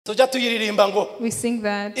We sing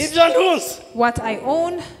that what I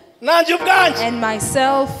own and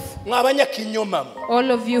myself,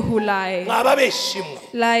 all of you who lie,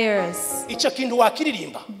 liars.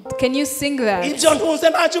 Can you sing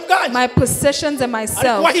that? My possessions and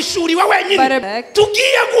myself. But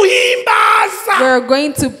we're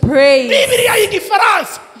going to praise.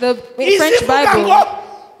 The French Bible.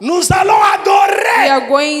 Nous allons adorer. We are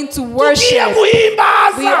going to worship.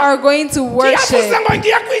 We are going to worship.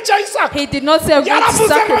 He did not say I'm going to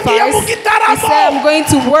sacrifice. He said I'm going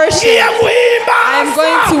to worship. I'm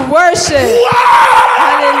going to worship.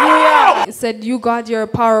 Hallelujah. He said, you God, you're a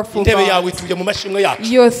powerful God.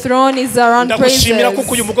 Your throne is around praises.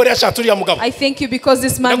 I thank you because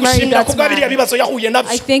this man married that man.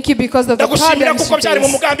 I thank you because of the problems she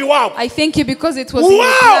faced. I thank you because it was in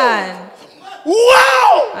your plan.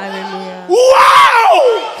 Wow! Hallelujah. Wow!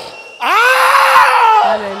 Ah!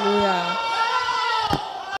 Hallelujah.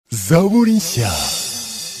 ZABURI NSHYA.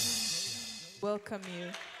 Welcome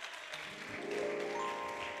you.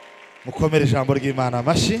 Mukomere ijambo ry'Imana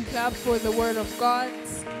amashi. Clap for the word of God.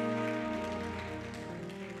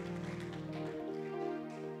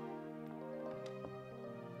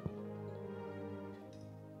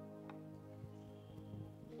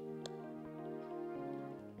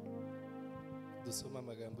 Dusoma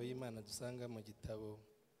amagambo y'Imana dusanga mu gitabo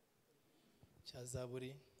cya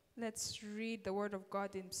Zaburi. Let's read the word of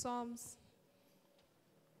God in Psalms.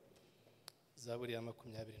 Zaburi ya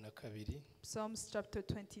 22. Psalms chapter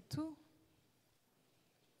 22.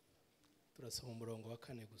 Turasoma umurongo wa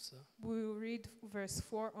 4 gusa. We will read verse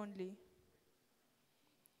 4 only.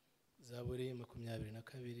 Zaburi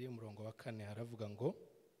 22 umurongo wa 4 haravuga ngo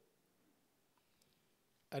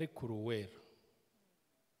ariko uruwera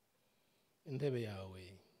intebe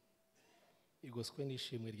yawe igoswe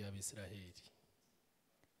n'ishimwe rya Bisiraheli.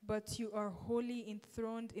 But you are wholly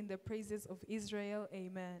enthroned in the praises of Israel.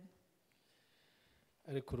 Amen.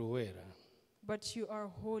 Ariko uruwera. But you are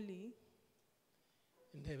holy.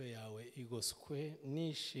 Intebe yawe igoswe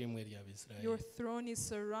n'ishimwe rya Bisiraheli. Your throne is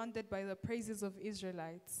surrounded by the praises of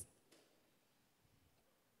Israelites.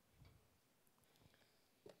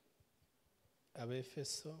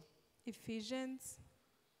 Abefeso. Ephesians.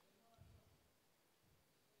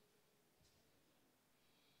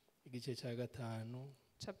 Igice cya 5.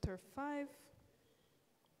 Chapter 5.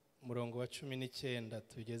 Umurongo wa 19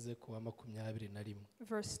 tugeze ku wa 21.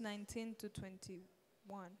 Verse 19 to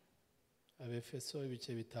 21. Abefeso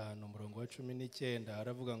ibice 5 umurongo wa 19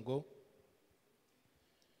 haravuga ngo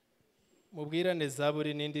mubwirane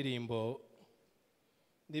zaburi n'indirimbo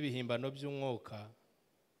n'ibihimbano by'umwuka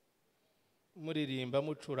muririmba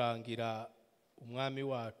mucurangira umwami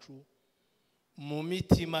wacu mu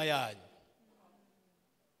mitima yanyu.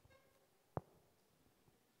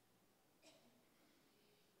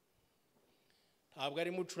 Ntabwo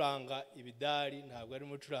ari mucuranga ibidari, ntabwo ari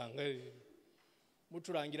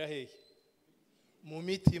mucurangira hehe mu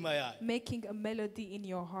mitima yanyu. Making a melody in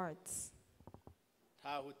your hearts.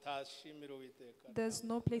 Ntaho utashimira Uwiteka. There's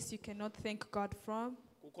no place you cannot thank God from.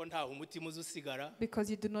 Kuko ntaho umutima uzusigara.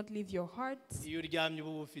 Because you do not leave your heart. Iyo uryamye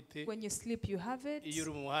ubu ufite. When you sleep you have it. Iyo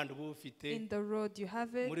uri mu muhanda ubu ufite. In the road you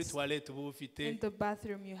have it. Muri toilette ubu ufite. In the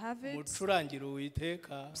bathroom you have it. Mucurangira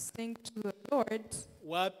Uwiteka. Sing to the Lord.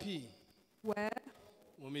 Wapi? Where?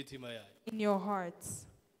 Mu mitima yanyu. In your hearts.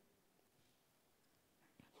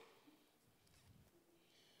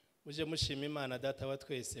 Muje mushima Imana data wa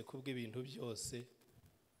twese kubw'ibintu byose.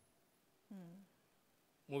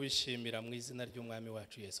 Mubishimira mu izina ry'umwami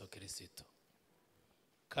wacu Yesu Kristo.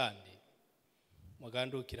 Kandi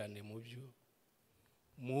mugandukirane mu byo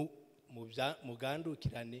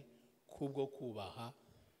mugandukirane kubwo kubaha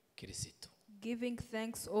Kristo. Giving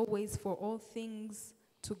thanks always for all things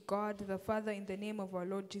to God the Father in the name of our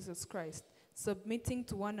Lord Jesus Christ, submitting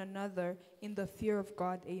to one another in the fear of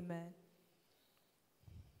God. Amen.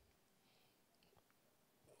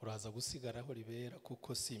 Uraza gusigaraho ribera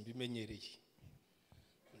kuko simbimenyereye.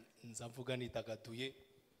 Nza mvuga nitagaduye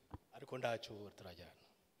ariko ndacyo turajyana.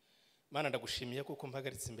 Mana ndagushimiye kuko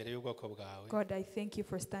mpagaritse imbere y'ubwoko bwawe. God, I thank you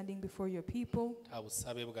for standing before your people. Nta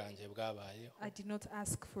busabe bwanjye bwabayeho. I did not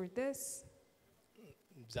ask for this.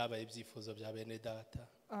 Byabaye ibyifuzo bya bene data.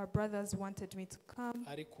 Our brothers wanted me to come.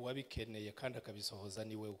 Ariko wabikeneye kandi akabisohoza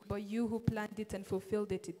ni wewe. But you who planned it and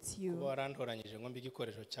fulfilled it, it's you. Warantoranyije ngo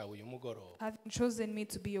mbigikoresho cyawe uyu mugoroba. Having chosen me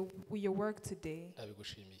to be your work today,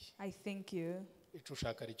 ndabigushimiye. I thank you. Icyo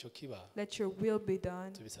ushaka aricyo kiba. Let your will be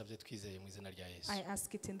done. Tubisabye twizeye mu izina rya Yesu. I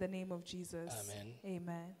ask it in the name of Jesus. Amen.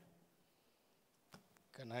 Amen.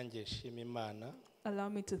 Kanange shima Imana. Allow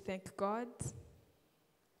me to thank God.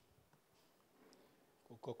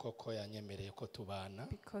 kuko koko yanyemereye ko tubana.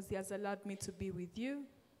 Because He has allowed me to be with you.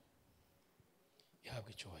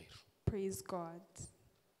 Ihabwe icyubahiro. Praise God.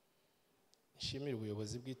 Nshimira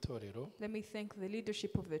ubuyobozi bw'itorero. Let me thank the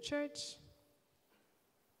leadership of the church.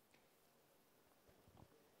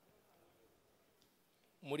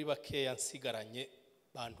 Muri bakeya nsigaranye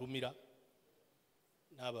bantumira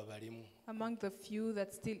n'aba barimo. Among the few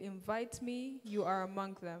that still invite me, you are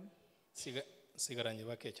among them. Nsigaranye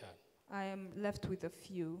bake cyane. I am left with a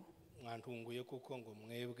few. Mwantunguye kuko ngo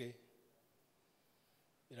mwebwe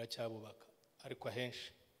iracyabubaka ariko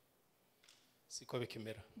ahenshi siko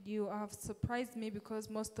bikimera. You have surprised me because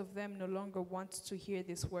most of them no longer want to hear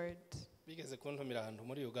this word. Bigeze kuntumira ahantu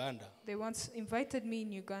muri Uganda. They once invited me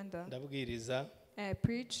in Uganda. Ndabwiriza. I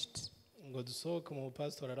preached. Ngo dusohoke mu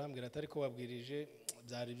pastor arambwira atari ko wabwirije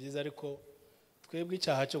byari byiza ariko twebwe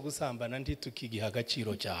icyaha cyo gusambana ntitukigiha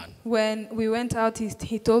agaciro cyane. When we went out,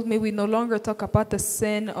 he told me we no longer talk about the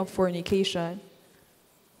sin of fornication.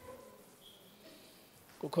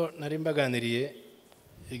 Kuko nari mbaganiriye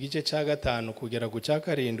igice cya 5 kugera ku cya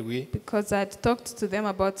 7. Because I had talked to them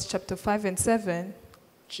about chapter 5 and 7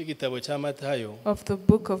 cy'igitabo cya Matayo. Of the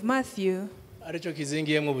book of Matthew. Aricyo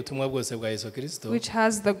kizingiyemo ubutumwa bwose bwa Yesu Kristo. Which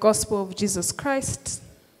has the gospel of Jesus Christ.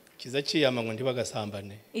 Kiza ciyama ngo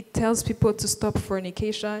ntibagasambane. It tells people to stop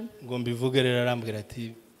fornication. Ngo mbivuge rero arambwira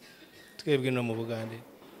ati twebwe no mu Bugande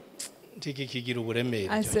ntiki kigira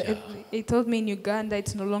uburemere. He told me in Uganda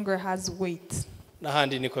it no longer has weight.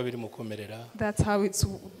 N'ahandi niko biri mukomerera. That's how it's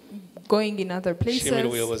going in other places. Nshimira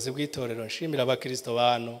ubuyobozi bw'itorero, nshimira abakristo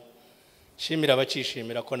bano. Shimira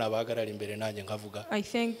abacishimira ko nabahagarara imbere nanjye nkavuga. I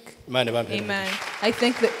think Imana bampe. Amen. I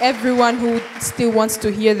think that everyone who still wants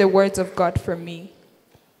to hear the words of God from me.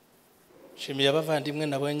 Shimiye abavandimwe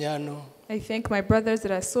nabonye hano. I thank my brothers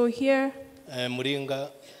that I saw here. Muringa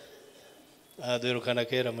duherukana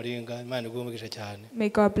kera Muringa, Imana igumugisha cyane. May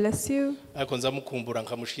God bless you. Ariko nzamukumbura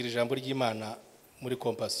nkamushira ijambo ry'Imana muri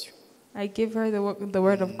compassion. I give her the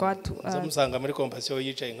word of God. Nzamusanga muri compassion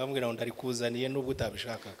yicaye nkamubwira ngo ndarikuzaniye nubwo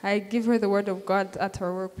utabishaka. I give her the word of God at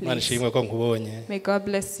her workplace. Imana ishimwe ko nkubonye. May God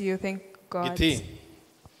bless you. Thank God. Giti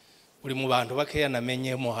uri mu bantu bakeya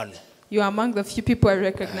namenyemo hano. You are among the few people I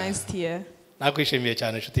recognized here. Nakwishimiye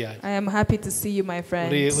cyane inshuti yanjye. I am happy to see you, my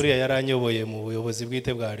friend. Uriya yaranyoboye mu buyobozi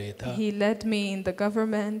bwite bwa leta. He led me in the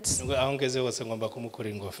government. Aho ngeze hose ngomba kumukora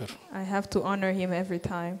ingofero. I have to honor him every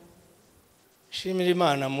time. Shimira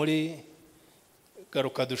Imana muri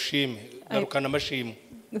garuka dushime, garukana amashimwe.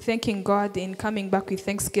 Thanking God in coming back with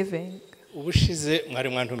thanksgiving. Ubushize mwari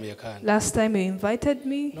mwantumiye kandi. Last time you invited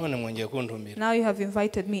me. None mwongeye kuntumira. Now you have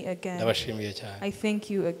invited me again. Ndabashimiye cyane. I thank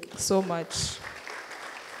you so much.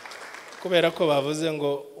 Kubera ko bavuze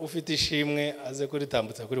ngo ufite ishimwe aze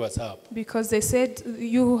kuritambutsa kuri WhatsApp. Because they said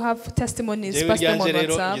you who have testimonies pass them on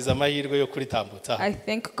WhatsApp. Ngize amahirwe yo kuritambutsa. I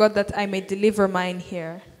thank God that I may deliver mine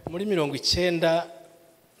here. Muri 92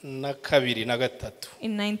 na 3.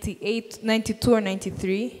 In 98, 92 or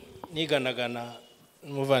 93. Niganagana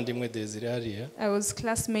umuvandimwe Desire hariya. I was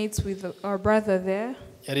classmates with our brother there.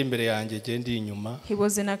 Yari imbere yanjye je ndi inyuma. He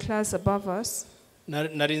was in a class above us.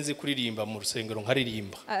 Nari nzi kuririmba mu Rusengero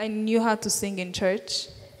nkaririmba. I knew how to sing in church.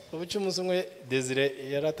 Ubuce umusumwe Desire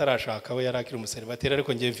yaratarashaka we yarakira umuseribateri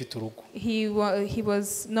ariko ngiye mfite urugo. He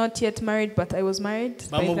was not yet married, but I was married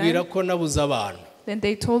by then. Bamubwira ko nabuze abantu. Then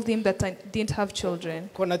they told him that I didn't have children.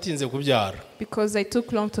 Ko natinze kubyara. Because I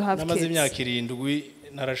took long to have Namaze kids. imyaka 7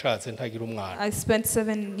 narashatse ntagira umwana. I spent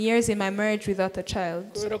 7 years in my marriage without a child.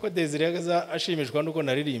 Kubera ko Desire yagaza ashimishwa nuko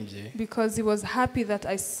naririmbye. Because he was happy that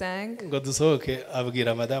I sang. Ngo dusohoke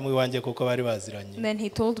abwira madamu iwanjye kuko bari baziranye. Then he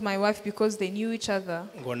told my wife because they knew each other.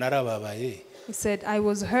 Ngo narababaye. He said I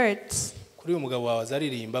was hurt. Kuri umugabo wawe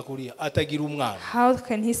azaririmba kuri atagira umwana. How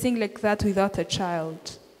can he sing like that without a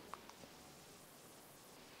child?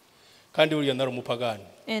 Kandi uriya nari umupagani.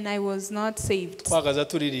 And I was not saved. Twagaza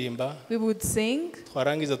turirimba. We would sing.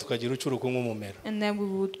 Twarangiza tukagira ucuruko nk'umumera. And then we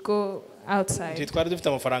would go outside. Twari dufite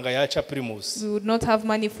amafaranga yaca primus. We would not have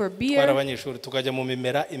money for beer. Twari abanyeshuri tukajya mu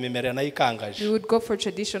imimera nayo ikangaje. We would go for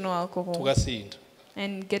traditional alcohol. Tugasinda.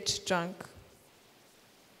 And get drunk.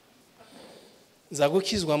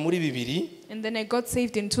 Nzagukizwa muri 2. And then I got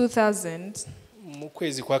saved in 2000. Mu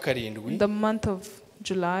kwezi kwa 7. In the month of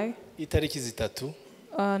July. Itariki 3.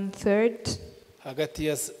 On 3rd. Hagati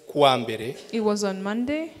ya kuwa mbere. It was on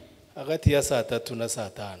Monday. Hagati ya saa 3 na saa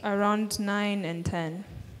 5. Around 9 and 10.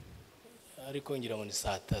 Ariko ngira ngo ni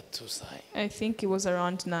saa 3 saa. I think it was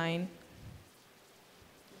around 9.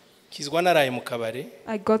 Kizwa naraye mu kabare.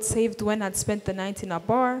 I got saved when I'd spent the night in a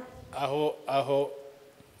bar. Aho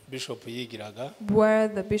bishop yigiraga. Where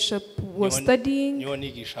the bishop was studying. Niho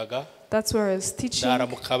nigishaga. That's where I was teaching. ndara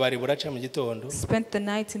mu kabari buraca mu gitondo Spent the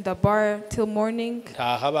night in the bar till morning.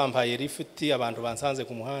 ntaha bampaye lifuti abantu bansanze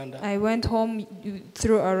ku muhanda I went home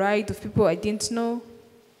through a ride of people I didn't know.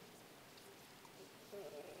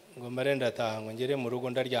 ngo mbare ndataha ngo ngere mu rugo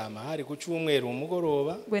ndaryama hari ku cyumweru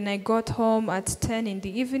umugoroba When I got home at 10 in the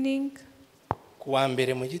evening, kuwa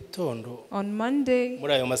mbere mu gitondo on Monday,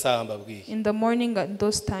 muri ayo masaha mbabwiye in the morning at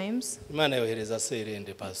those times, Imana yohereza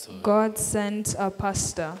serende pastor God sent a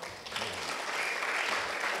pastor.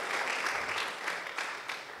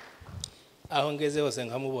 aho ngeze hose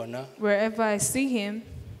nkamubona Wherever I see him,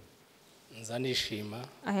 nza nishima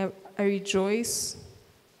I rejoice.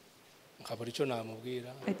 nkabura icyo namubwira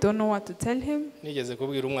I don't know what to tell him. nigeze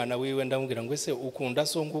kubwira umwana wiwe ndamubwira ngo ese ukunda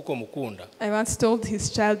so nkuko mukunda I once told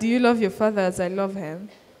his child, do you love your father as I love him?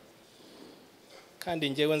 kandi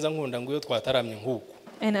njyewe nza nkunda ngo iyo twataramye nk'uko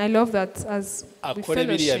And I love that as we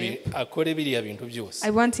fellowship. akore biriya bintu byose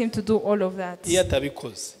I want him to do all of that. iyo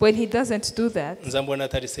atabikoze When he doesn't do that, nza mbona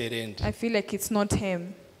atari serende I feel like it's not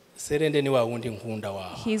him. serende ni wa wundi nkunda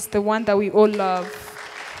wawe He's the one that we all love.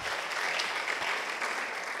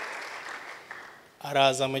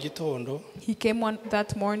 araza mu gitondo He came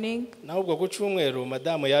that morning. naho ubwo ku cyumweru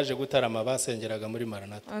madamu yaje gutarama basengeraga muri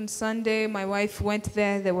Maranatha On Sunday, my wife went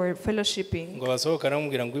there. They were fellowshipping. ngo basohoka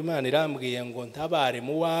aramubwira ngo Imana irambwiye ngo ntabare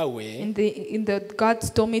mu wawe God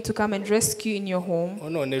told me to come and rescue in your home.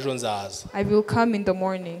 none ejo nzaza I will come in the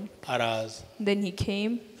morning. araza Then he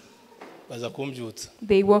came. baza kumbyutsa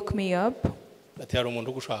They woke me up. bati hari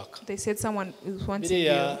umuntu ugushaka They said someone is wanting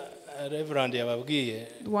biriya you. Reverend yababwiye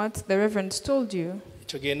What the Reverend told you.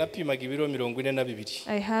 icyo gihe napimaga ibiro 42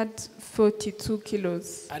 I had 42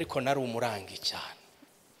 kilos. ariko nari umurangi cyane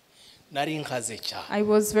nari nkaze cyane I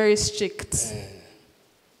was very strict.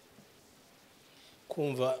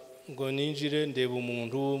 kumva ngo ninjire ndeba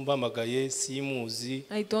umuntu mbamagaye simuzi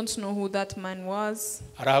I don't know who that man was.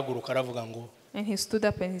 arahaguruka aravuga ngo And he stood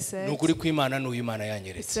up and he said, nukuri ko Imana n'uyu Imana he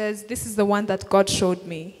yanyeretse says, this is the one that God showed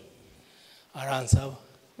me. aransaba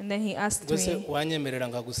And then he asked gwese me, wanyemerera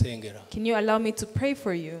ngagusengera can you allow me to pray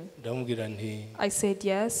for you? ndamubwira nti I said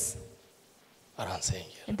yes.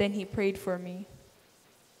 aransengera And then he prayed for me.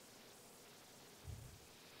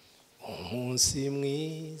 umunsi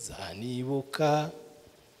mwiza nibuka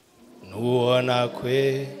n'uwo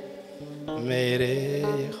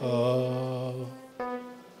nakwemereyeho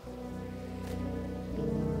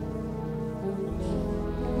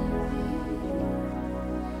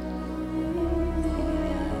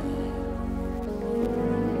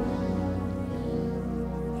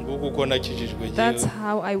nguko nakijijwe That's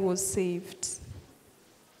how I was saved.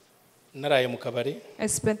 naraye mu kabari I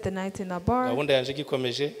spent the night in a bar. gahunda yanje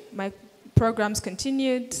gikomeje My programs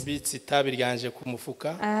continued. bitsi itabi ryanje ku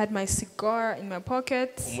mufuka I had my cigar in my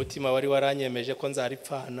pocket. umutima wari waranyemeje ko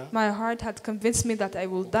nzaripfana My heart had convinced me that I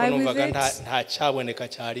will kuko die with numvaga it nta cyaboneka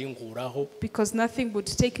cyaringuraho because nothing would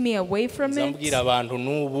take me away from nzambwira it. abantu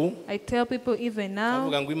n'ubu I tell people even now,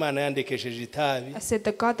 bavuga ngo Imana yandekesheje itabi I said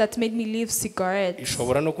the God that made me leave cigarettes,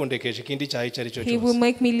 ishobora no kundekesha ikindi cyaha icyo ari cyo He will cyose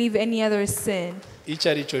make me leave any other sin.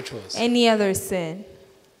 icyo ari cyo cyose Any other sin.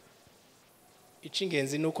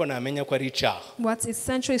 icy'ingenzi ni uko namenya ko ari icyaha What's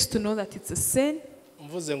essential is to know that it's a sin.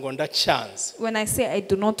 mvuze ngo ndacyanze When I say I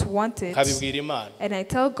do not want it, nkabibwira Imana and I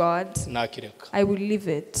tell God, nakireka I will leave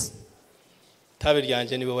it. itabi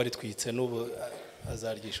ryanjye niwe waritwitse n'ubu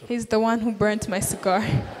azaryishura He's the one who burnt my cigar.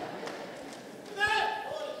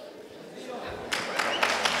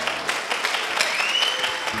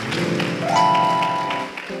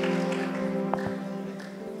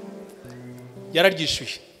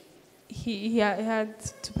 yararyishuye He had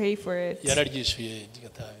to pay for it. yararyishuye iryo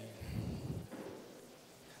tabi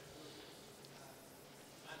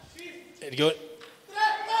iryo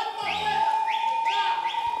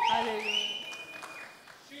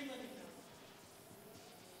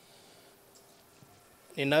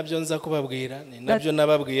ni nabyo nza kubabwira ni nabyo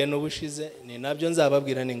nababwiye n'ubushize ni nabyo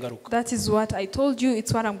nzababwira n'ingaruka That is what I told you.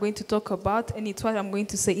 It's what I'm going to talk about, and it's what I'm going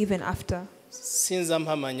to say even after. sinza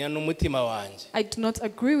mpamanya n'umutima wanjye I do not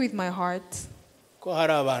agree with my heart ko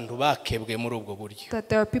hari abantu bakebwe muri ubwo buryo that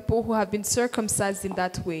there are people who have been circumcised in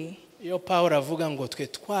that way. iyo Pawulo avuga ngo twe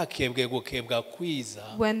twakebwe gukebwa kwiza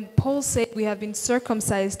When Paul said we have been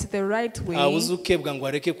circumcised the right way, ntawuzi ukebwa ngo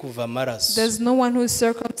areke kuva amaraso there's no one who is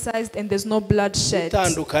circumcised and there's no blood shed.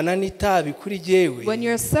 utandukana n'itabi kuri jyewe When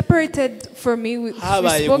you're separated from me with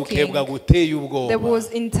habaye gukebwa smoking, guteye there ubwoba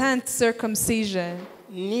was intense circumcision.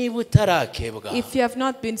 niba utarakebwa If you have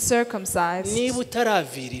not been circumcised, niba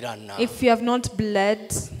utaravirirana if you have not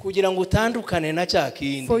bled, kugira ngo utandukane na cya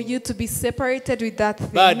kindi for you to be separated with that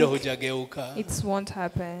bado thing, hujageuka it won't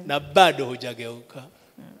happen. na bado hujageuka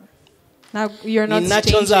Now you're not ni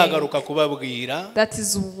nacyo changing. nzagaruka kubabwira, That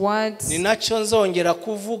is what, ni nacyo nzongera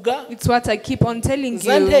kuvuga. it's what I keep on telling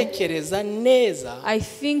you. Ntekereza neza I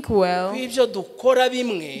think well ibyo dukora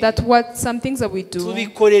bimwe that what some things that we do,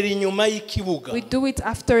 tubikorera inyuma y'ikibuga. we do it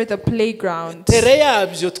after the playground. tere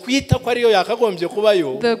yabyo twita ko ariyo yakagombye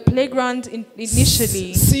kubayo, The playground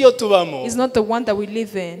initially siyo tubamo. is not the one that we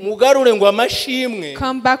live in. mugarure ngo amashimwe.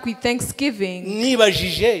 Come back with thanksgiving.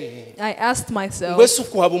 nibajije I asked myself, wese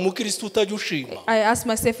ukuhaba umukristo utajya ushima. I asked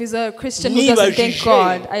myself, is there a Christian who doesn't thank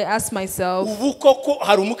God? I asked myself, ubu koko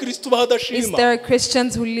hari umukristo ubaho is adashima? there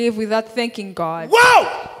Christians who live without thanking God? wow,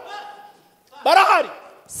 barahari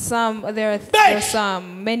There are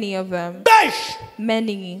some, many of them,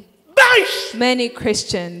 benshi many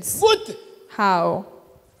Christians. gute. How?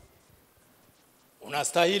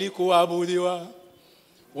 unastahili kuabudiwa,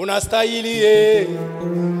 unastahili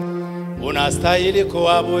unastahili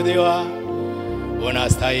kuabudiwa,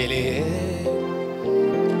 unastahili.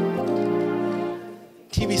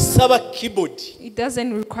 Tibisaba keyboard, It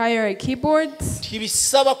doesn't require a keyboard.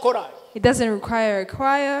 tibisaba korali, It doesn't require a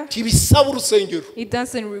choir. tibisaba urusengero, It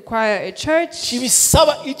doesn't require a church.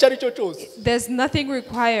 tibisaba icyo ari cyo cyose. There's nothing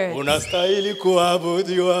required. unastahili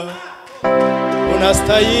kuabudiwa,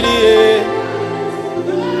 unastahili,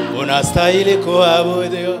 unastahili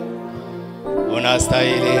kuabudiwa,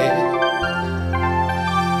 unastahili.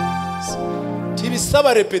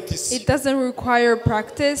 Tibisaba repetition, It doesn't require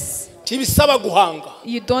practice. tibisaba guhanga,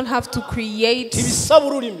 You don't have to create. tibisaba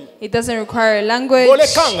ururimi. It doesn't require a language. Ole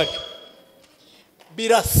kanga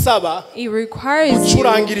birasaba It requires you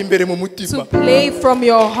gucurangira imbere mu to mutima. play from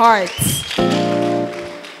your heart.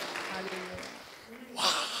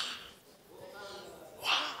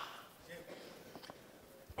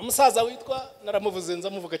 umusaza witwa naramuvuze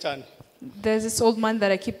nzamuvuga cyane, There's this old man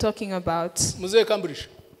that I keep talking about. muzehe Kamburisha,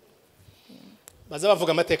 baza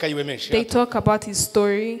bavuga amateka yiwe menshi. They talk about his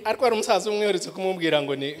story, ariko hari umusaza umwe uherutse kumubwira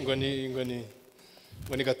ngo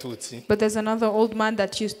ni Gatutsi. but there's another old man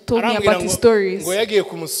that you told me Arambwira about his stories. ngo yagiye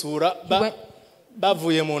kumusura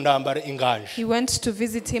bavuye mu ndambara inganje, He went to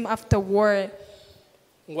visit him after war,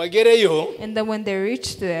 ngo agereyo and then when they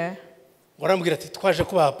reached there, ngo arambwira ati twaje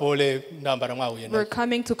kubaha pole ndambara mwahuye we're nayo,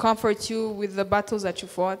 coming to comfort you with the battles that you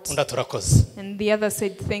fought. undi turakoze. And the other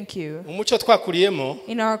said, thank you. umuco twakuriyemo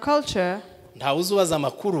In our culture, ntawe uzubaza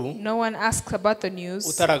amakuru no one asks about the news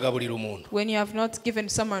utaragaburira umuntu. when you have not given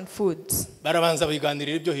someone food. barabanza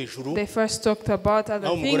biganirira ibyo hejuru, They first talked about other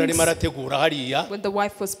naho umugore arimo things. arategura hariya, When the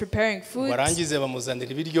wife was preparing food, barangize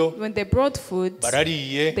bamuzanira ibiryo, when they brought food,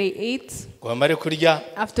 barariye, they ate. ngo bamare kurya,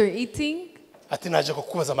 After eating, ati naje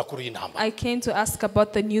kukubaza amakuru y'intambara, I came to ask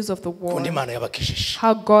about the news of the war, undi Imana yabakijije,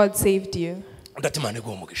 how God saved you. undi ati Imana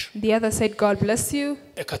iguhe umugisha. The other said, God bless you.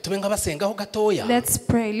 reka tube nk'abasengaho gatoya, Let's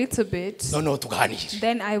pray a little bit. noneho tuganire.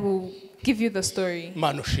 Then I will give you the story.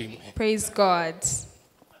 Imana ushimwe. Praise God.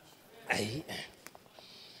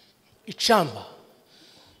 icamba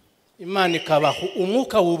Imana ikabaha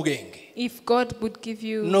umwuka w'ubwenge If God would give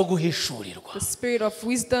you no guhishurirwa, the spirit of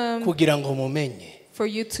wisdom kugira ngo mumenye, for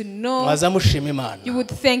you to know, mwaza mushima Imana you would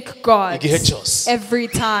thank God igihe cyose. every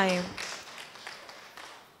time.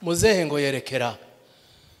 muzehe ngo yerekera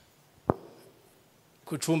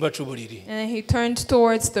ku cyumba cy'uburiri, And he turned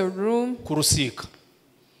towards the room ku rusika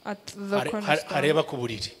at the cornerstone, hareba ku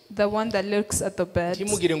buriri. the one that looks at the bed.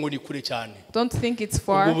 ntimugire ngo ni kure cyane, Don't think it's ubwo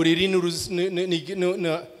far. buriri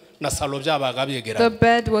na salo byabaga The byegeranye.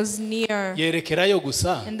 bed was near. yerekerayo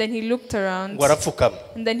gusa And then he looked around. ngo arapfukama,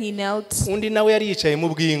 And then he knelt. undi nawe yari yicaye mu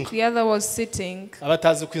bwinga, The other was sitting.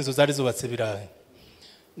 abatazi ko inzu zari zubatse birahe,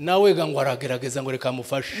 nawe ga ngo aragerageza ngo reka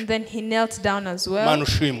amufashe. And then he knelt down as well. Mana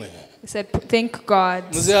ushimwe. He said, thank God.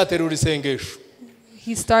 muzehe aterura isengesho.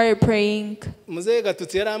 He started praying. muzehe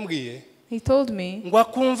Gatutsi yarambwiye He told me ngo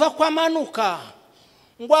akumva ko amanuka,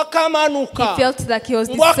 ngo akamanuka, he felt that he was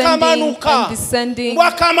ngo descending akamanuka, and descending ngo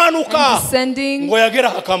akamanuka, and descending. ngo yagera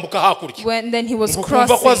akambuka hakurya, When then he was ngo kumva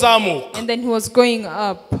ko crossing azamuka. and then he was going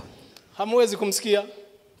up. Hamwezi kumsikia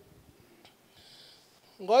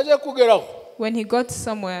ngo aje kugeraho, When he got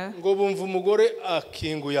somewhere, ngo bumva umugore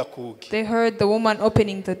akinguye akugi, they heard the woman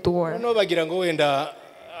opening the door. noneho bagira ngo wenda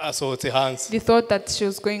asohotse hanze, They thought that she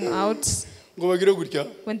was going out. ngo bagire gutya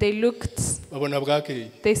When they looked, babona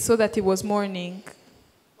bwakeye, they saw that he was mourning.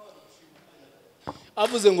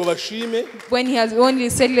 avuze ngo bashime, When he has only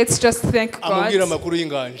said, let's just thank amubwira God, amakuru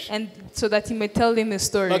y'inganje. and so that he may tell him his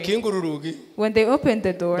story. bakingura urugi, When they opened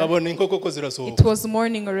the door, babona inkoko ko it zirasohoka. was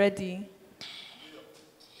morning already.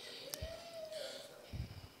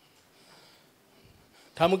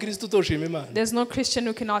 nta mukristo utoshima Imana, There's no Christian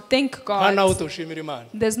who cannot thank nta nawe God. utoshimira Imana.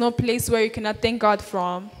 There's no place where you cannot thank God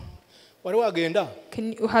from. wari wagenda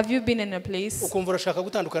Have you been in a place ukumva urashaka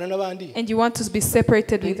gutandukana n'abandi and you want to be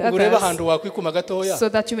separated with ngo urebe others ahantu wakwikuma gatoya so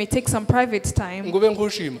that you may take some private time ngo ube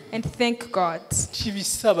ngushima and thank God?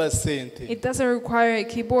 kibisaba sente It doesn't require a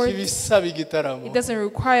keyboard. kibisaba igitaramo It doesn't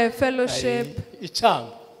require fellowship.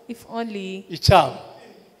 icyamba If only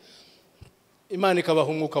Imana ikabaha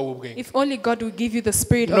umwuka w'ubwenge If only God would give you the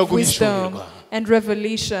spirit no of wisdom guhishurirwa and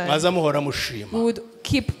revelation, mwaza muhora mushima we would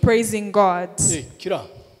keep praising God. kira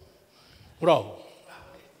uraho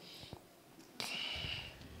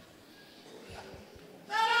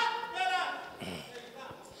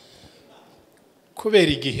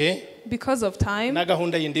kubera igihe Because of time na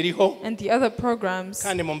gahunda yindi iriho and the other programs,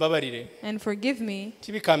 kandi mumbabarire and forgive me,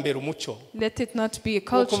 kibikambera umucyo let it not be a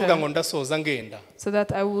kuvuga culture ngo ndasoza ngenda so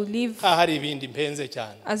that I will leave hari ibindi mpenze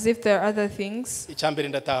cyane as if there are other things. icyambere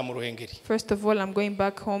ndataha mu Ruhengeri First of all, I'm going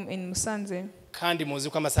back home in Musanze, kandi muzi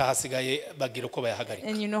ko amasaha asigaye bagira uko bayahagarika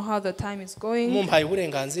and you know how the time is going. mumpaye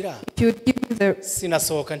uburenganzira If you would give me the,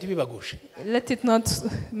 sinasohoka ntibibagushe let it not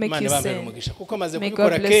make Imana you ibambere sin. umugisha kuko maze May kubikora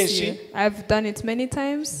God bless kenshi you. I've done it many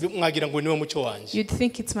times. mwagira ngo niwo mucyo wanjye You'd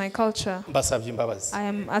think it's my culture. mbasabye imbabazi I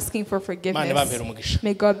am asking for Imana ibambere forgiveness. umugisha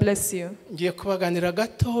May God bless you. ngiye kubaganira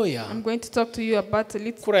gatoya I'm going to talk to you about a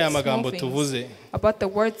little kuri aya small magambo things, tuvuze about the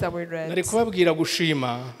words that we nari read. kubabwira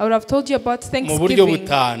gushima I would have told you about mu buryo Thanksgiving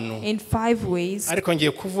butanu in 5 ways. ariko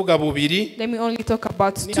ngiye kuvuga bubiri Let me only talk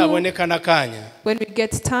about 2. nihaboneka n'akanya When we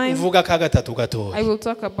get time, mvuga ka gatatu I gatoya will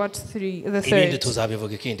talk about the ibindi 3rd.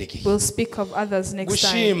 tuzabivuga ikindi gihe We'll speak of others next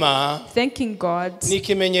time. gushima Thanking God. ni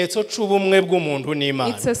ikimenyetso c'ubumwe bw'umuntu n'Imana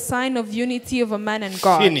It's a sign of unity of a man and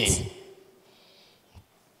God. fini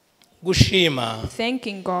gushima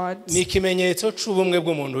Thanking God. ni ikimenyetso c'ubumwe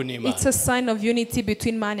bw'umuntu n'Imana It's a sign of unity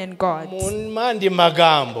between man and God. mu mandi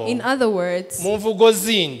magambo In other words, mu mvugo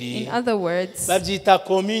zindi babyita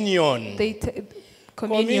communion they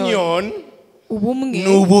communion. communion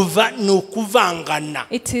Ubumwe. ni ukuvangana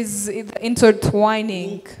It is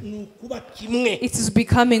intertwining. ni ukuba kimwe It is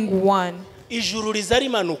becoming one. ijuru riza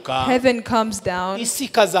rimanuka Heaven comes down. isi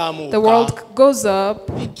The world ikazamuka goes up,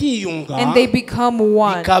 ikiyunga and they become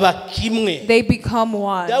one. ikaba kimwe They become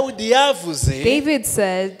one. dawudi yavuze David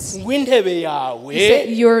said, ngo intebe yawe he said,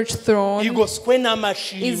 your throne igoswe is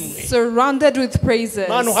n'amashimwe surrounded with praises.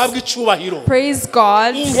 mana uhabwe icubahiro Praise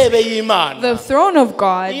God. intebe y'Imana The throne of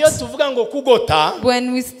God. iyo tuvuga ngo kugota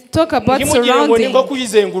When we talk about ntimugire ngo ni nko surrounding,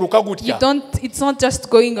 kuyizenguruka gutya it's not just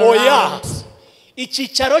going oya around.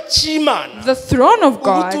 icyicaro cy'Imana The throne of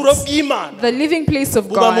God, ubuturo bw'Imana the living place of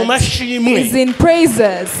buba mu God, mashimwe is in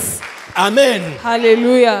praises. amen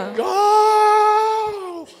Hallelujah.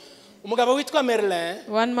 Oh! umugabo witwa Merlin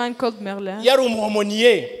One man called Merlin, yari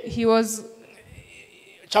umuhomoniye he was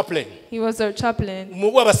chaplain a chaplain.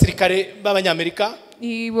 mu w'abasirikare b'abanyamerika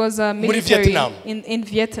He was a Muri military Vietnam. in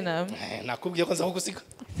Vietnam. nakubwiye ko nza kugusiga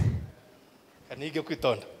kanige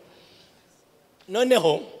kwitonda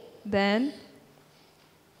noneho Then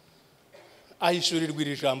ahishurirwa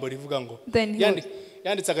iri jambo rivuga ngo Then he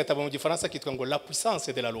yanditse agatabo mu gifaransa kitwa ngo la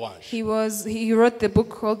puissance de la louange he wrote the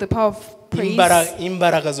book called The Power of Praise,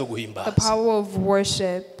 imbaraga zo The guhimbaza Power of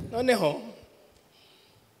Worship. noneho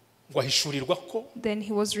ngo ahishurirwa ko Then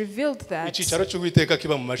he was revealed that icyicaro cy'Uwiteka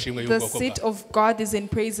kiba mu mashimwe the y'ubwoko seat bwawe of God is in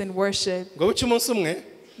praise and worship. ngo buce umunsi umwe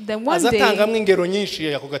Then one azatangamo day ingero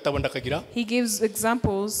nyinshi ako gatabo ndakagira he gives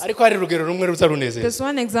examples. ariko hari urugero rumwe ruza runezeza There's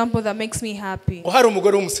one example that makes me happy. ngo hari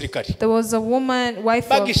umugore w'umusirikari There was a woman, wife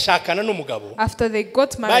of, bagishakana n'umugabo after they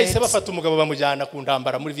got married, bahise bafata umugabo bamujyana ku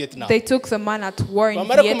ntambara muri Vietnam they took the man at war in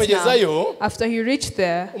bamara Vietnam. kumugezayo After he reached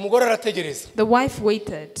there, umugore arategereza the wife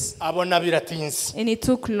waited, abona biratinze and it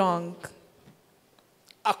took long.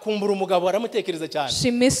 akumbura umugabo aramutekereza cyane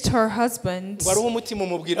She missed her husband, ngo ariho umutima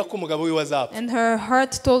umubwira ko umugabo we wazapfa and her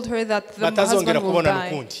heart told her that the Batazongera husband will kubonana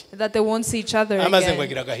die, ukundi. that they won't see each other amaze ngo again.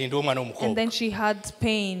 agira agahinda uwo mwana And w'umukobwa then she had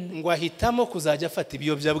pain. ngo ahitamo kuzajya afata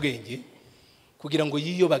ibiyobyabwenge kugira ngo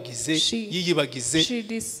yiyibagize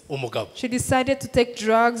umugabo She decided to take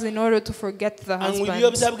drugs in order to forget the anywa husband.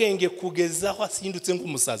 ibiyobyabwenge kugeza aho asindutse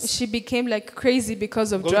nk'umusazi She became like crazy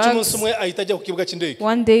because of ngo buce umunsi drugs. umwe ahita ajya ku kibuga cy'indege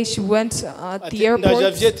One day she went at ati the ndaje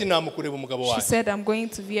airport. Vietnam kureba umugabo She wanjye said, I'm going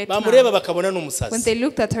to bamureba Vietnam. bakabona When n'umusazi they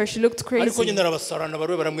looked at her, she looked ariko crazy. nyine arabasarana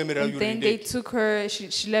barwe baramwemerera And yurira then they indege took her,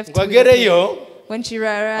 she left. ngo with the agereyo plane. When she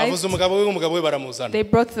arrived, avuze umugabo we baramuzana they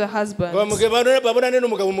brought the husband. babonane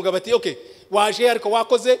n'umugabo umugabo ati okay waje ariko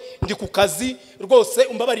wakoze ndi ku kazi rwose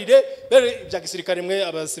umbabarire bya gisirikare mwe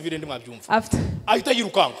abasivile ndi mwabyumva ahita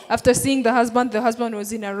yirukanga. After seeing the husband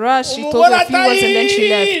was in a rush. She told her a few words and then she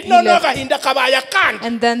left. He left.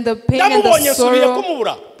 And then the pain and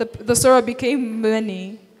the sorrow became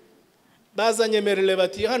many. bazanyemerere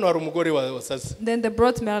bati hano hari umugore wasaze. Then they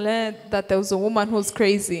brought Merlin that there was a woman who was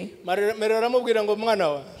crazy. Merlin aramubwira ngo mwana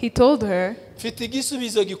wa. He told her, mfite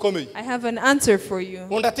igisubizo gikomeye. I have an answer for you.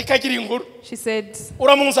 Undatikigira inkuru. She said,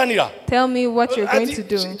 uramunzanira. Tell me what you're going to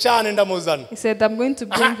do. cyane ndamuzana. He said, I'm going to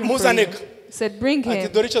bring him for you. He said, bring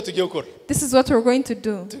him. This is what we're going to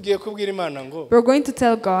do. We're going to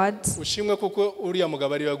tell God,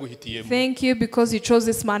 thank you because you chose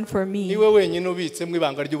this man for me. He's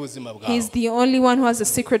the only one who has a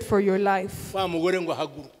secret for your life.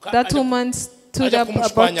 That woman stood up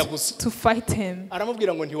about to fight him.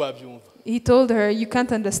 He told her, you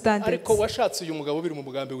can't understand it.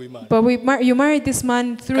 But you married this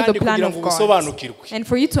man through the plan of God. And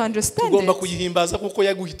for you to understand it,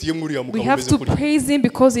 we have to praise him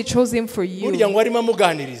because he chose him for you.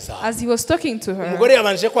 As he was talking to her,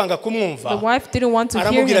 the wife didn't want to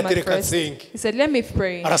hear him at first. He said, let me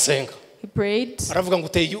pray. He prayed.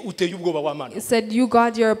 He said, you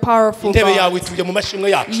God, you're a powerful God.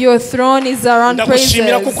 Your throne is around praises.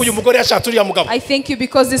 I thank you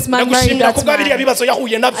because this man married that man.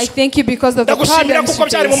 I thank you because of the problems you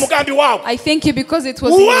faced. I thank you because it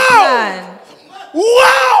was in your plan.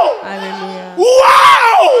 Wow! Hallelujah.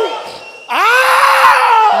 Wow!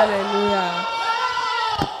 Ah! Hallelujah.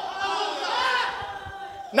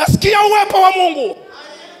 Nasikia uwepo wa Mungu.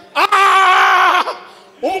 Ah!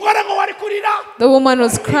 The woman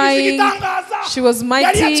was crying. She was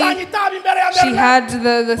mighty. She had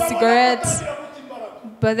the cigarettes.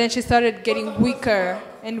 But then she started getting weaker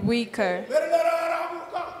and weaker.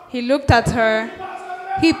 He looked at her.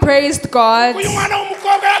 He praised God. Thank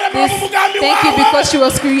you because she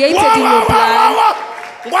was created in your plan.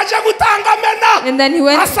 And then he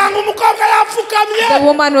went. The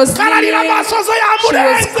woman was kneeling. She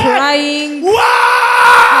was crying.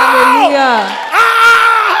 Hallelujah.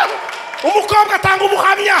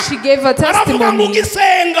 She gave a testimony. He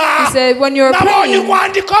said, when you were praying,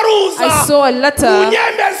 I saw a letter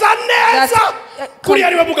that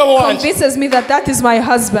convinces me that that is my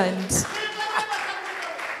husband.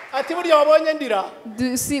 Do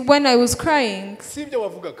you see, when I was crying,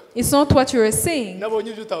 it's not what you were saying.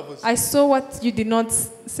 I saw what you did not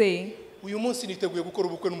say.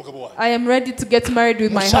 I am ready to get married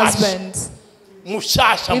with my husband,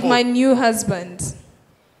 with my new husband.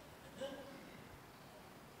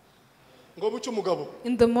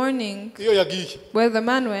 In the morning, where the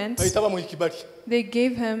man went, they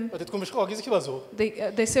gave him,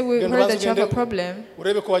 they said, we heard that you have a problem.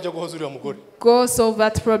 Go solve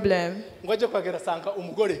that problem.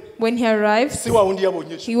 When he arrived,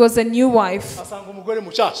 he was a new wife.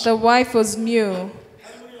 The wife was new.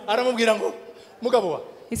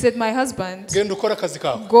 He said, my husband,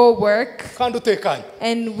 go work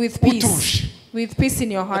and with peace in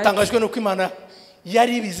your heart.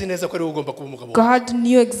 God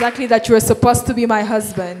knew exactly that you were supposed to be my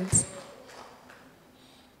husband.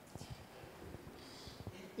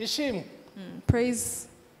 Praise.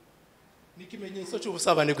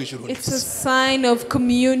 It's a sign of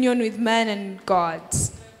communion with man and God.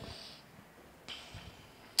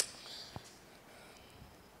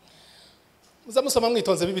 You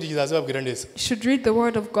should read the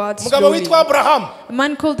word of God slowly. A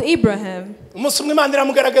man called Abraham.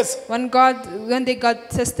 When God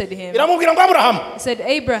tested him, he said,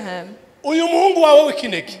 Abraham,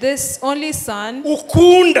 this only son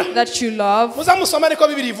that you love,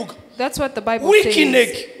 that's what the Bible says.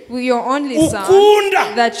 Your only son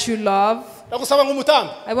that you love,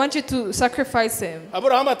 I want you to sacrifice him.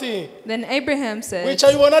 Then Abraham said,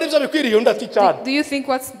 do you think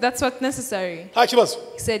that's what's necessary?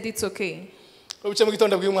 He said, it's okay. In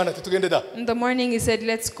the morning he said,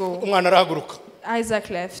 let's go. Isaac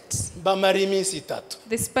left.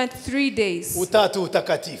 They spent 3 days.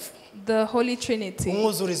 The Holy Trinity.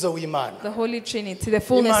 The Holy Trinity, the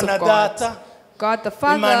fullness of God. God the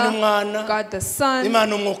Father, God the Son,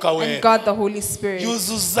 and God the Holy Spirit.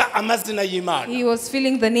 He was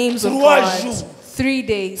filling the names of God. 3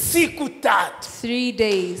 days. 3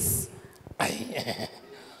 days.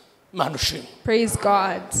 Praise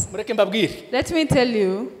God. Let me tell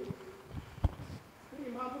you,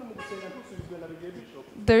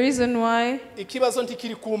 the reason why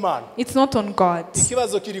it's not on God.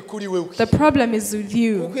 The problem is with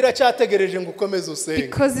you.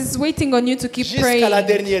 Because it's waiting on you to keep praying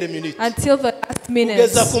until the last minute.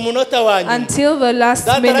 Until the last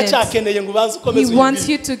minute. He wants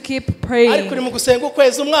you to keep praying.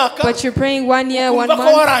 But you're praying 1 year, 1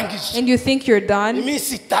 month, and you think you're done.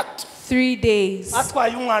 3 days.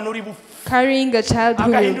 carrying a child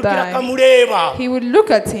who will die. He would look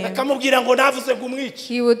at him.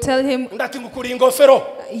 He would tell him,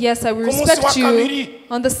 yes, I will respect you.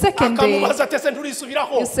 On the second day,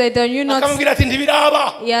 he said, are you not?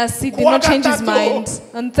 Yes, he did not change his mind.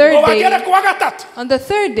 On the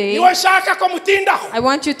third day, I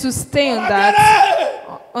want you to stay on that.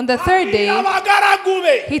 On the third day,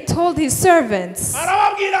 he told his servants,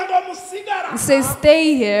 he says,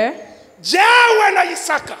 stay here.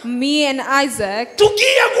 Me and Isaac,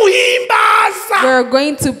 we're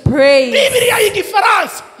going to praise.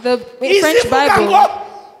 The French Bible,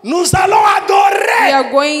 we are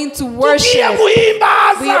going to worship.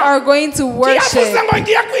 We are going to worship.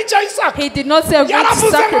 He did not say I'm going to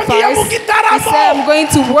sacrifice. He said I'm going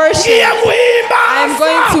to worship. I'm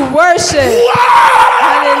going to worship.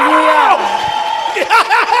 Hallelujah.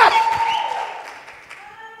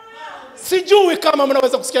 I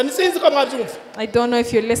don't know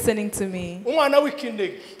if you're listening to me.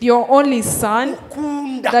 Your only son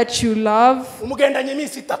that you love,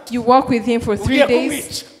 you walk with him for 3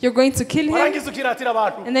 days, you're going to kill him,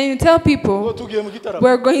 and then you tell people,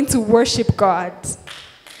 we're going to worship God.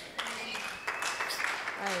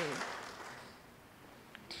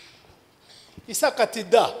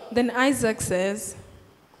 Then Isaac says,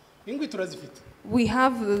 we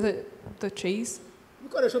have the trees.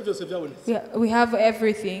 We have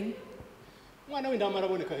everything.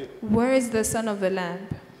 Where is the son of the lamb?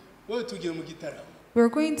 We're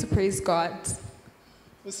going to praise God.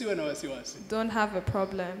 Don't have a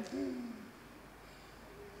problem.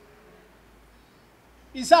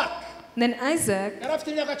 Then Isaac,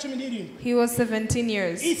 he was 17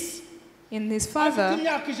 years. In his father, he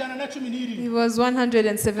was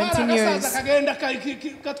 117 years.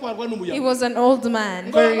 He was an old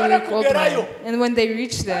man, very old man. And when they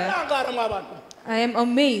reached there, I am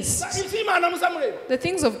amazed. The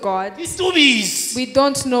things of God, we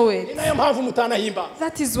don't know it.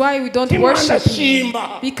 That is why we don't worship Him.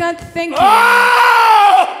 We can't thank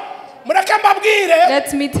Him.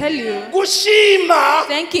 Let me tell you,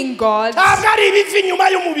 thanking God,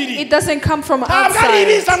 it doesn't come from outside.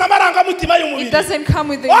 It doesn't come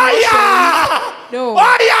with the emotions. No.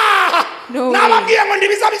 No way.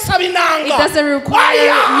 It doesn't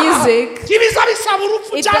require music.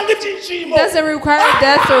 It doesn't require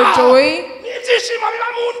death or joy.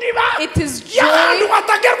 It is joy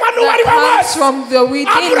that comes from the within you.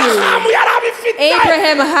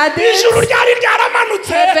 Abraham had it.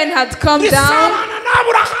 Heaven had come down.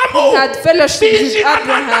 He had fellowship with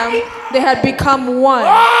Abraham. They had become one.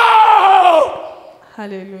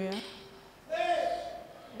 Hallelujah.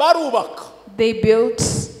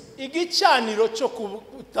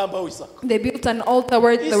 They built an altar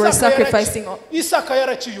where they were sacrificing.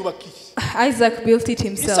 Isaac built it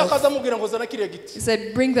himself. He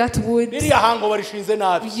said, bring that wood.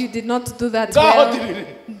 You did not do that well.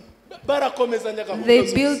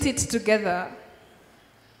 They built it together.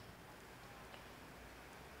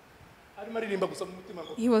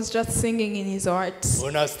 He was just singing in his heart.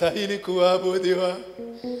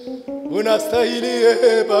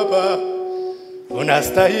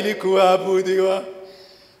 Unastahili kuabudiwa,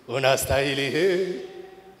 unastahili,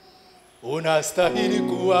 unastahili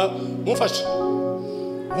mufashe,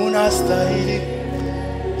 unastahili,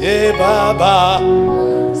 Baba,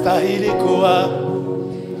 stahili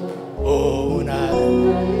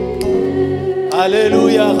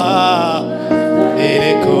Hallelujah,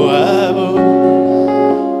 ili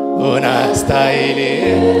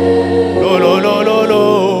unastahili, lo,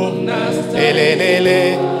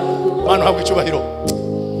 elelele.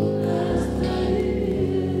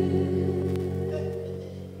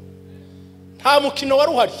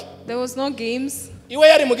 There was no games. He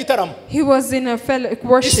was in a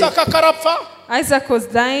worship. Isaac was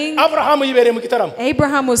dying.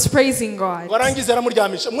 Abraham was praising God. Then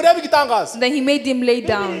he made him lay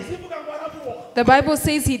down. The Bible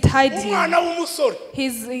says he tied him.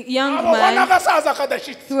 His young man,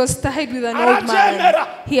 he was tied with an old man.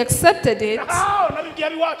 He accepted it.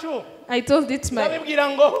 I told it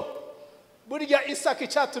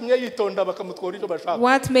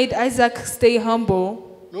what made Isaac stay humble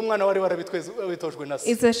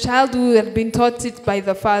is a child who had been taught it by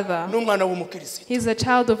the father. He's a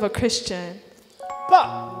child of a Christian.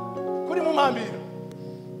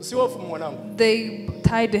 They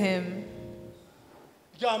tied him.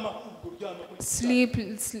 Sleep,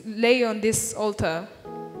 lay on this altar.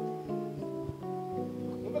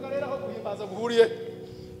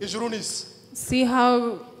 See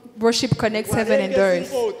how worship connects heaven and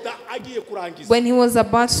earth. When he was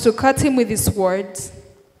about to cut him with his sword,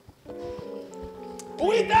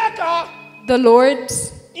 the Lord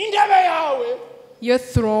indebe yawe Your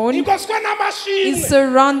throne igoswe n'amashimwe is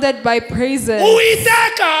surrounded by praises.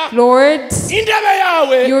 Uwiteka Lord, indebe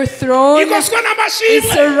yawe your throne igoswe is n'amashimwe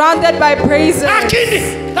surrounded by praises. nta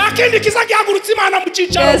kindi kiza gihagurutsa Imana mu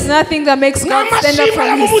cyicaro There's nothing that makes God stand up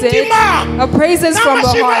from his seat. A praises from the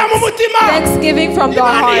heart. Thanksgiving from the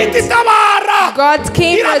heart. God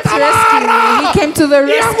came to rescue me. He came to the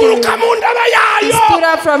rescue. He stood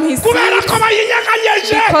up from his seat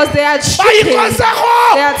because they had shook him.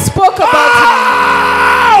 They had spoke about him.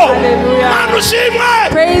 Hallelujah.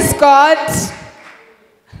 Praise God.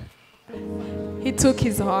 He took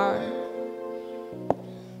his heart.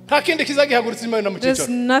 There's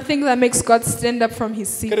nothing that makes God stand up from his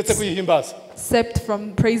seat except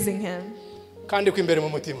from praising him.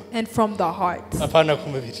 And from the heart.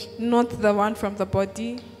 Not the one from the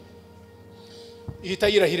body. He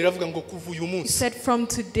said from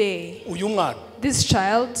today, this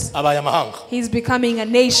child, he's becoming a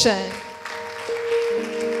nation.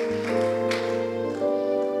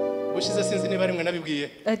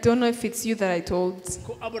 I don't know if it's you that I told.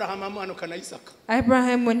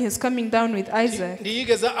 Abraham, when he's coming down with Isaac, he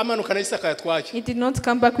did not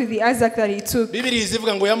come back with the Isaac that he took. The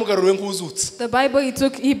Bible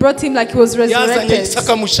he brought him like he was resurrected.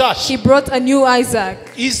 He brought a new Isaac.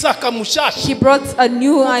 He brought a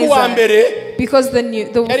new Isaac. Because the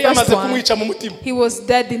first one, he was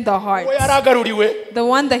dead in the heart. The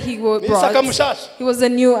one that he brought, he was a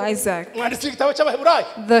new Isaac.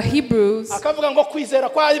 The Hebrews says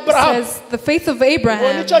the faith of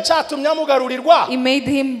Abraham, it made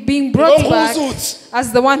him being brought back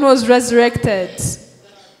as the one who was resurrected.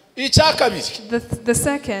 The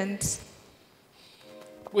second,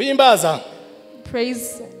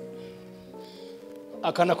 praise.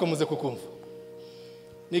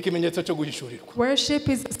 Worship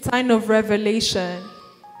is a sign of revelation.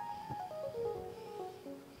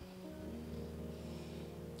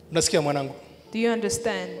 Do you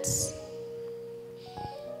understand?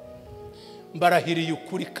 I'm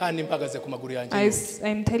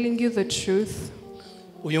telling you the truth.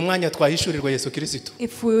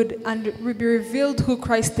 If we would be revealed who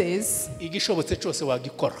Christ is,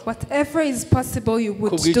 whatever is possible you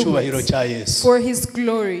would do it for his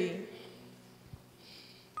glory.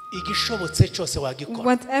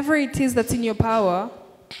 Whatever it is that's in your power.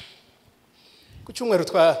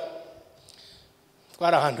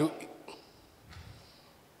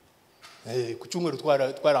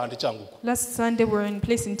 Last Sunday we were in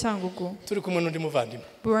place in Cyangugu.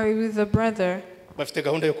 We were with a brother. They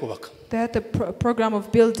had a program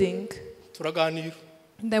of building.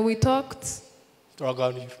 Then we talked.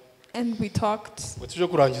 And we talked.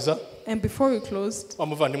 And before we closed,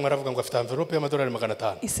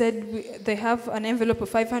 he said they have an envelope of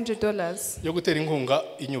 $500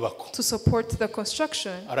 to support the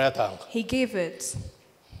construction. He gave it.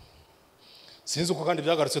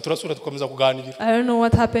 I don't know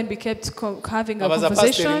what happened. We kept having a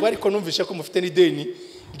conversation.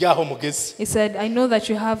 He said, I know that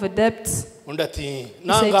you have a debt. He said, yes.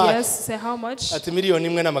 He said, how much? He said,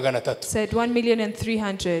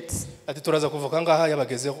 1,300,000.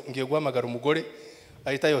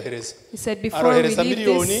 He said, before we leave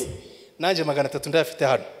this,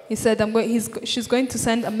 he said, she's going to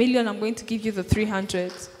send $1 million. I'm going to give you the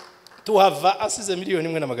 300.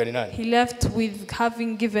 He left with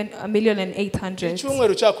having given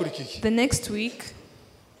 1,800,000. The next week,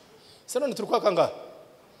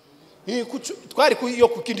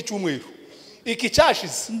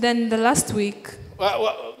 then the last week,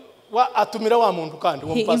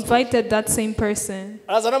 he invited that same person.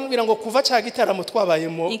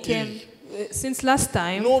 He came. Since last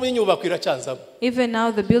time, even now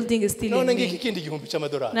the building is still in me.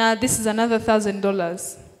 Now this is another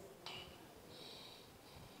 $1,000.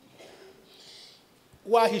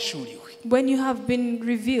 When you have been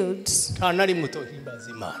revealed,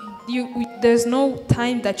 there's no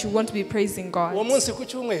time that you won't be praising God.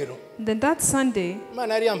 Then that Sunday,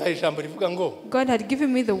 God had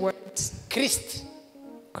given me the word,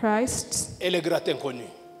 Christ.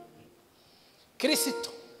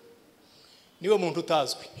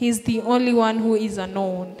 He's the only one who is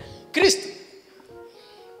unknown.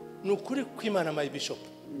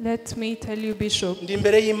 Let me tell you, Bishop,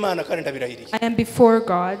 I am before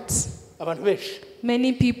God.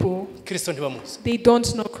 Many people, they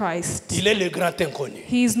don't know Christ.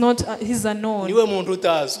 He is not, he's unknown.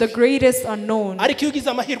 The greatest unknown. But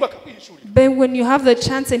when you have the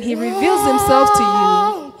chance and he reveals himself to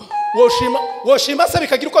you,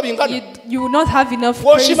 you will not have enough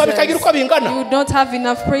praises. You will not have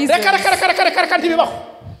enough praises.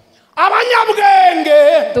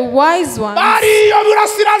 The wise ones that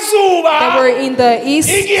were in the east,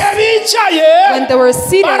 when they were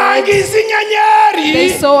seated, they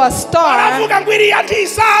saw a star. They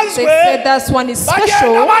said that one is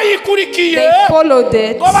special. They followed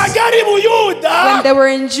it. When they were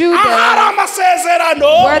in Judah,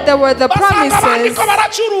 where there were the promises,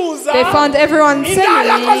 they found everyone selling.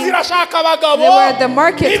 They were at the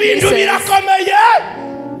marketplaces.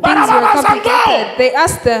 Things were complicated. They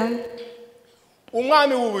asked them,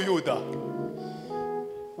 where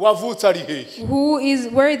is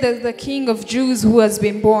the king of Jews who has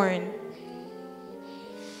been born?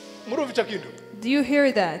 Do you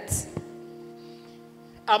hear that?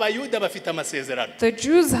 The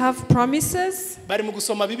Jews have promises.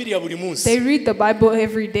 They read the Bible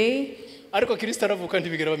every day.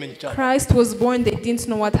 Christ was born, they didn't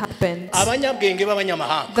know what happened.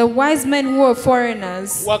 The wise men who were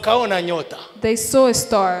foreigners, they saw a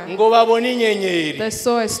star. They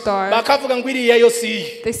saw a star. They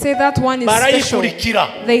say that one is special.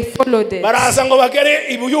 They followed it.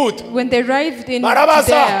 When they arrived in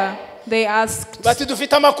Judea, they asked,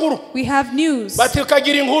 we have news.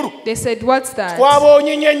 They said, what's that?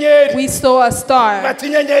 We saw a star.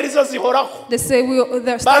 They say,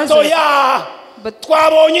 the stars are, but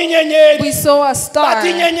we saw a star.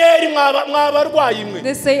 They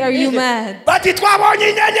say, are you mad? But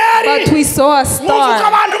we saw a star.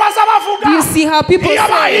 Do you see how people say when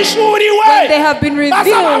they have been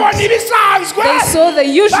revealed, they saw the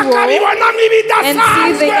usual and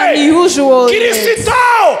see the unusual in it.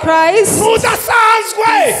 Christ is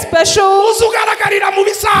special,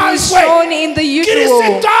 is shown in the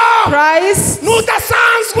usual. Christ is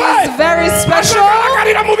very special,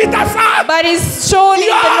 but is shown in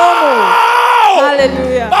the normal.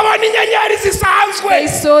 Hallelujah. They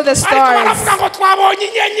saw the stars, but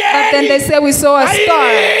then they say we saw a star.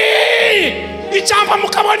 If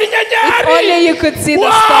only you could see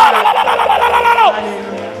the star.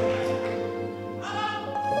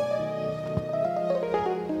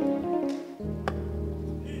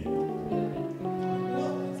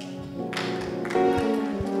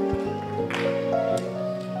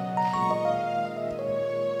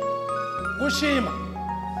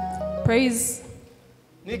 Praise.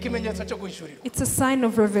 It's a sign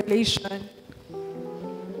of revelation.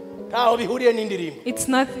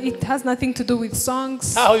 It has nothing to do with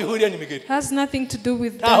songs. It has nothing to do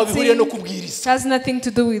with dancing. It has nothing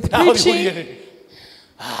to do with preaching.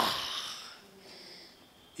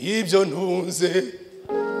 Ibyo ntunze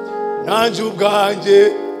nanje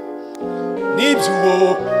ubwanje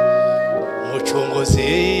nibyo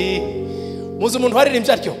mucunguzi.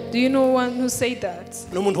 Do you know one who said that?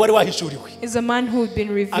 Is a man who had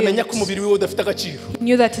been revealed. He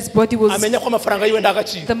knew that his body was,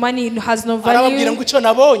 the money has no value.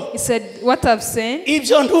 He said, what I've seen,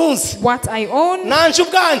 what I own,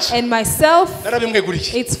 and myself,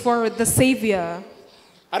 it's for the Savior.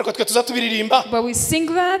 But we sing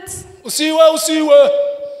that.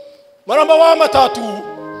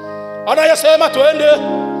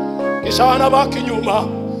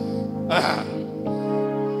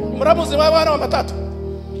 Murakoze babana batatu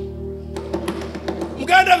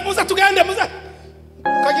muganda muza tugende muza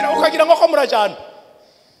ukagira ngo ko murajana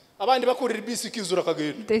abandi bakurira ibisi kizura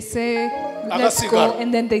kagenda. They say let's go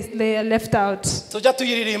and then they are left out. Tujya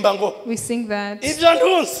tuyiririmba ngo we sing that ibyo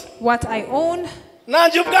ntunze what I own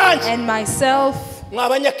nanje ubwanje and myself.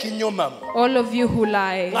 All of you who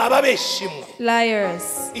lie,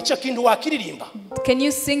 liars, can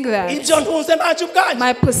you sing that?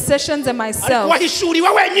 My possessions and myself,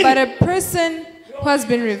 but a person who has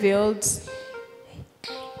been revealed.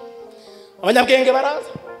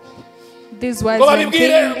 These wise men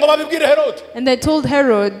came and they told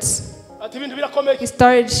Herod. He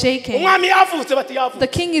started shaking. The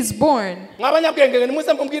king is born. He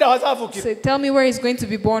said, tell me where he's going to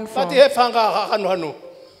be born from. He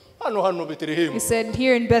said,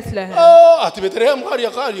 here in Bethlehem.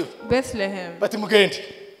 Bethlehem.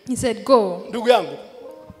 He said, go.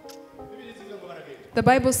 The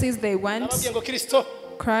Bible says they went.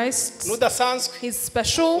 Christ, he's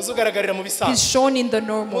special, he's shown in the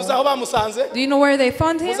normal. Do you know where they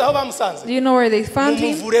found him? Do you know where they found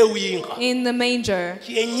him? In the manger.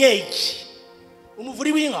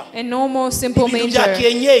 A normal, simple manger.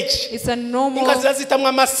 It's a normal,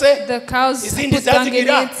 the cows put dung in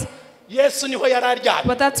it.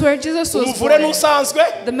 But that's where Jesus was born.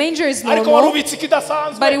 The manger is normal,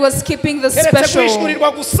 but it was keeping the special.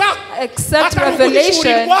 Except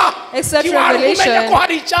revelation,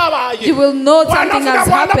 you will know something has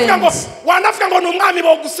happened.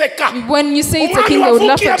 When you say it's a king, they will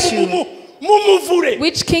laugh at you.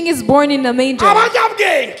 Which king is born in a manger?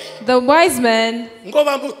 The wise men,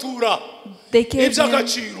 they gave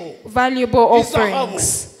him valuable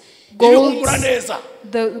offerings, gold,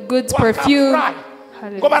 the good perfume.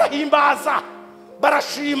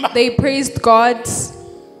 They praised God.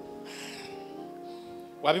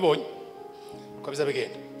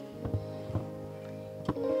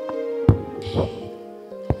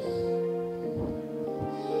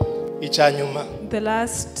 The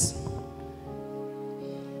last,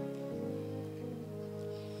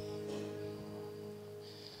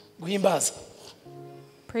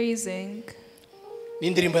 praising,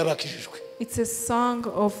 it's a song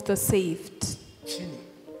of the saved.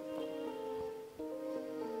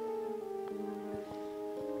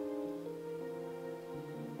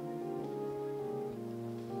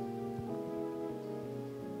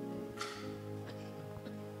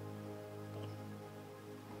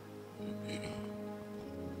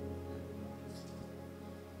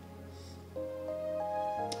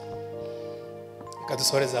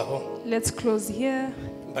 Let's close here.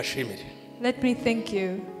 Let me thank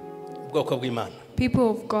you. People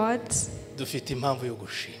of God,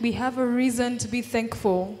 we have a reason to be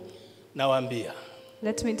thankful.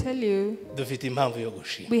 Let me tell you,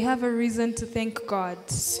 we have a reason to thank God.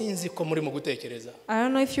 I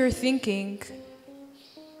don't know if you're thinking,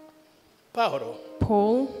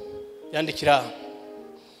 Paul,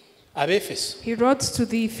 he wrote to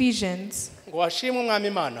the Ephesians,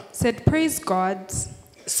 said, praise God,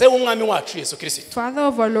 Father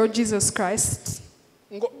of our Lord Jesus Christ.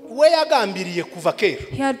 He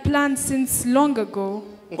had planned since long ago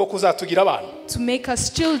to make us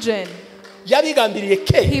children.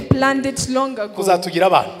 He planned it long ago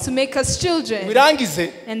to make us children.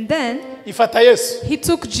 And then he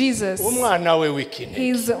took Jesus,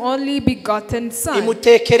 his only begotten son.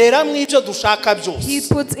 He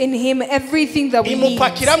put in him everything that we need.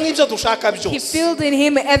 He filled in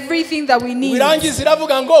him everything that we need.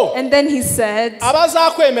 And then he said,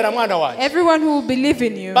 everyone who will believe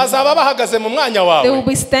in you, they will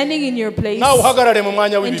be standing in your place,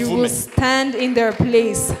 and you will stand in their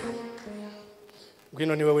place.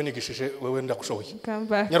 Come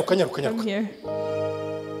back. Come here.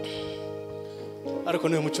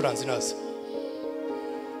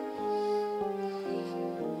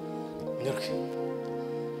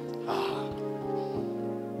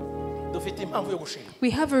 We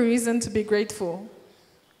have a reason to be grateful.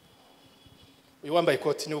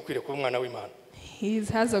 He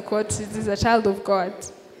has a quote, he is a child of God.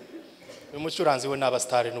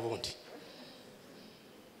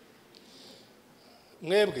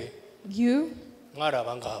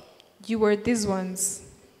 You were these ones.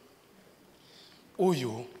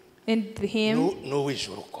 And him,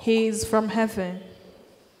 he is from heaven.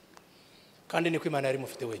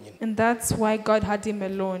 And that's why God had him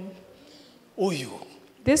alone.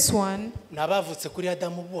 This one,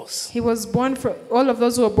 he was born from, all of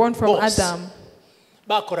those who were born from Adam,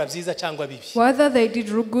 whether they did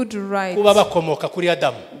good or right,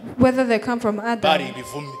 whether they come from Adam,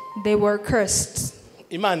 they were cursed.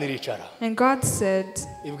 And God said,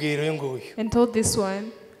 and told this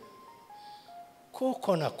one,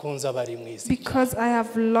 because I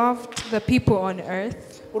have loved the people on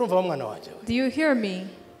earth. Do you hear me?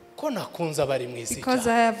 Because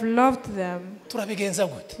I have loved them.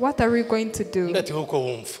 What are we going to do?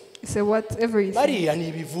 He said, whatever you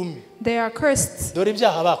think. They are cursed.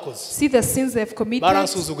 See the sins they have committed.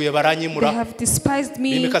 They have despised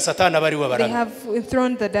me. They have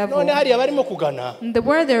enthroned the devil. And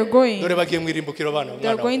where they're going,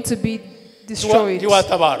 they're going to be destroyed.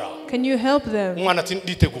 Can you help them?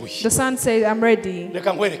 The son said, I'm ready.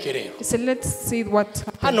 He said, let's see what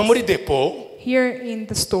happens. Here in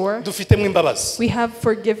the store, we have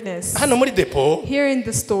forgiveness. Here in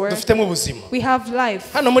the store, we have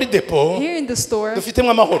life. Here in the store,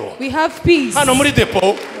 we have peace.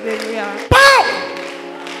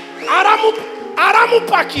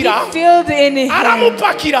 He filled in him.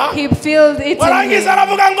 He filled it in him.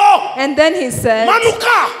 And then he said,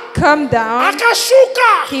 come down.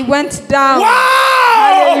 He went down. Wow!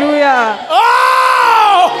 Hallelujah.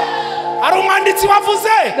 Oh!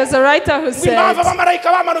 There's a writer who said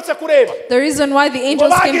the reason why the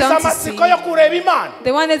angels came down to see,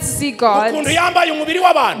 they wanted to see God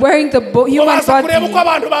wearing the human body.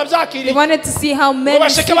 They wanted to see how men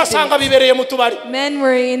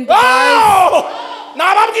were in the bars.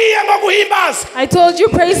 I told you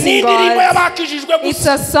praising God. It's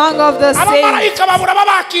a song of the saints.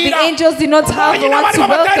 The angels did not have the ones to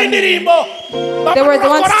welcome him. They were the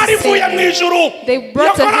ones to sing. They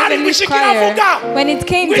brought a heavenly choir. When it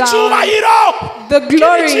came down, the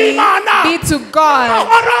glory be to God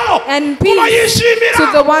and peace to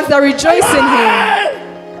the ones that rejoice in him.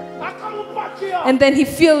 And then he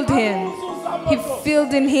filled him. He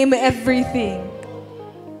filled in him everything.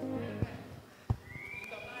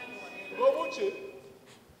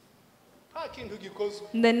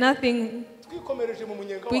 And then nothing.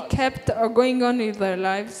 We kept going on with our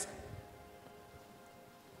lives.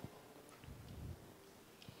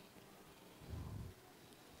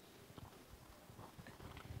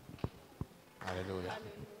 Hallelujah.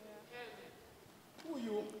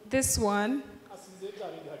 This one,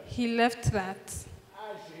 he left that.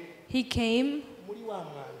 He came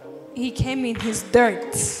in his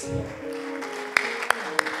dirt.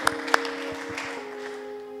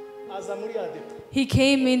 He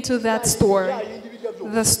came into that store,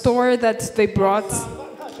 the store that they brought.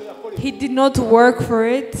 He did not work for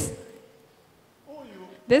it.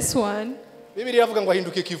 This one,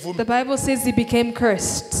 the Bible says he became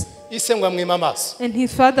cursed. And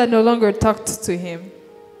his father no longer talked to him.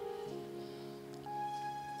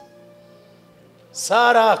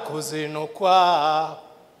 Sarakoze no kwa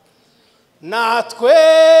natwe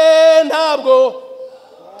ntabwo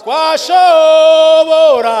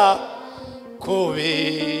twashobora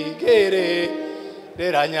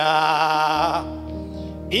kubigereranya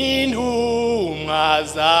intumwa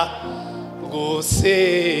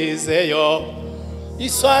zagusizeyo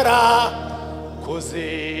isarakoze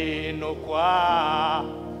no kwa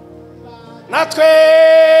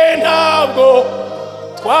natwe ntabwo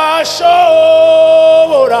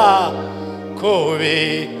twashobora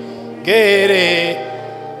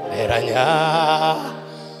kubigereranya.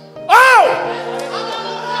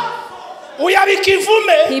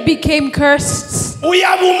 He became cursed.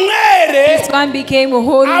 This one became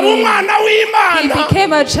holy. He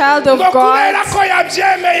became a child of God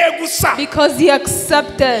because he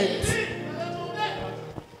accepted.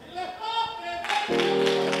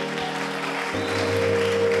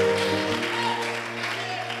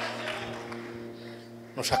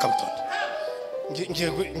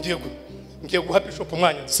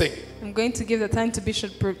 I'm going to give the time to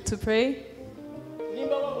Bishop to pray.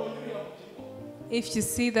 If you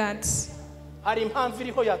see that,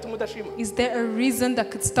 is there a reason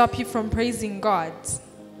that could stop you from praising God?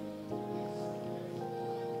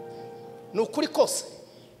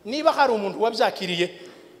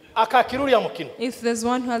 If there's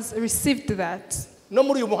one who has received that,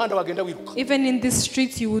 even in this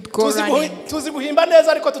street you would go running.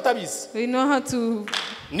 We know how to.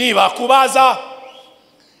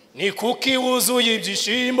 Ni kuki wuzuye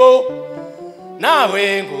ibyishimo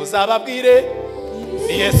nawe ngo uzababwire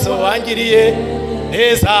ni Yesu wangiriye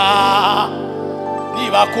neza.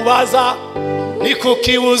 Nibakubaza ni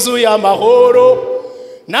kuki wuzuye amahoro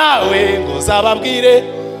nawe ngo uzababwire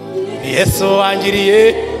ni Yesu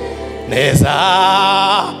wangiriye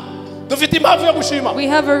neza. We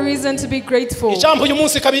have a reason to be grateful. If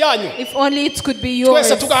only it could be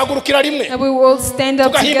yours. And we will stand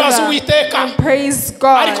up together and praise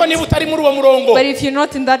God. But if you're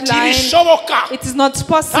not in that line, it is not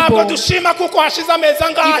possible. You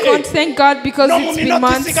can't thank God because it's been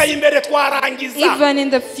months. Even in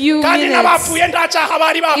the few minutes,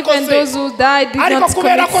 even those who died did not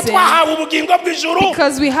commit sin.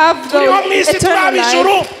 Because we have the eternal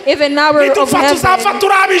life, even now we're of heaven.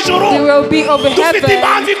 We will be over heaven. We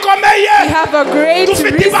have a great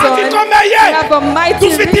reason. We have a mighty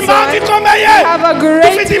reason. We have a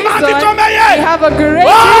great reason. We have a great reason.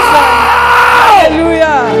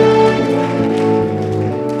 Hallelujah.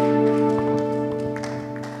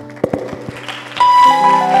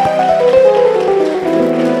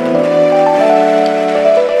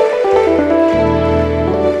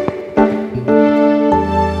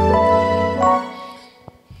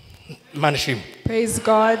 Praise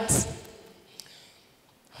God.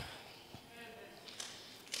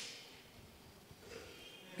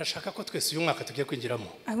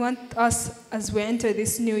 I want us, as we enter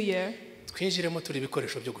this new year,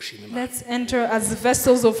 let's enter as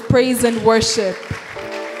vessels of praise and worship.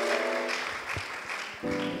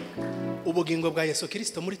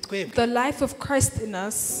 The life of Christ in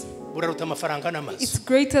us buraruta amafaranga n'amazu. It's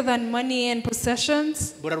greater than money and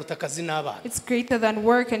possessions. Buraruta akazi n'abana. It's greater than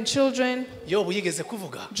work and children. Yobu yigeze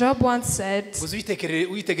kuvuga. Job once said,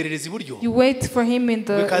 uyitegerereza iburyo. you wait for him in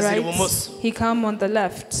the right, he come on the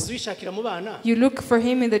left. Uzishakira mu bana. You look for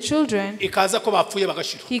him in the children, ikaza ko bapfuye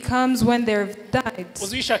bagashira. he comes when they've died.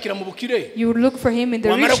 Uzishakira mu bukire. You look for him in the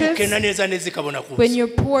wamara riches. gukena neza neza ikabona kuza. When you're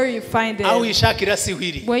poor, you find it. aho ishakira si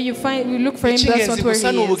hwiri. Where you look for him, that's not where he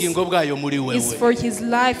is. ubugingo bwayo muri wewe. It's for his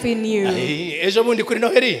life in you. ejo bundi kuri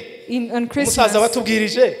Noheri. On Christmas,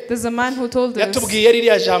 there's a man who told us, he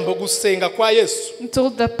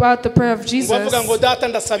told about the prayer of Jesus.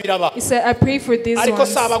 He said, I pray for these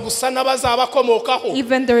ones,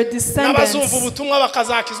 even their descendants,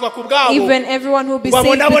 even everyone who will be saved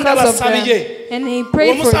because of them. And he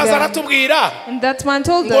prayed for them. And that man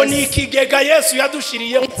told us, it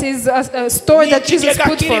is a store that Jesus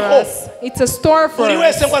put for us. It's a store for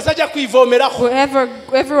us.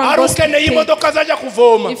 Everyone goes to pay.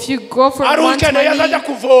 If you go for money,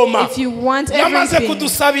 if you want everything,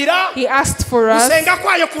 he asked for us.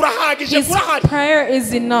 His prayer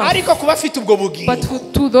is enough. But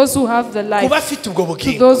to those who have the life, to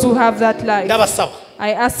those who have that life,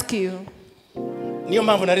 I ask you.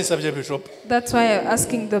 That's why I'm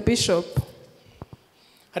asking the bishop.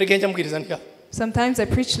 Sometimes I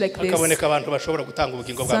preach like this.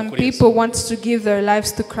 Some people want to give their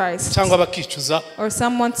lives to Christ, or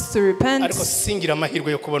some want to repent, and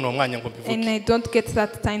I don't get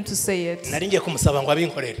that time to say it.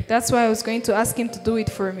 That's why I was going to ask him to do it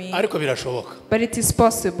for me. But it is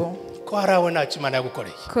possible.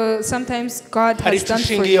 Because sometimes God has done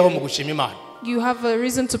for you. You have a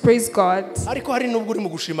reason to praise God. Sometimes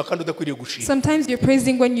you're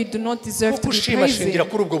praising when you do not deserve to be praising,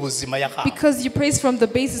 because you praise from the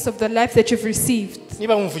basis of the life that you've received.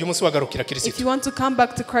 If you want to come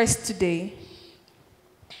back to Christ today,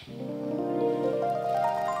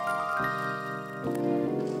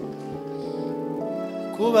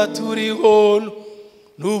 kuba turiho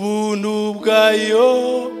n'ubuntu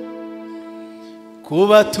bwayo,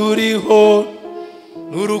 kuba turiho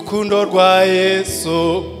n'urukundo rwa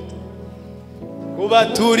Yesu, kuba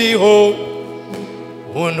turiho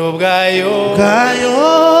ubuntu bwayo,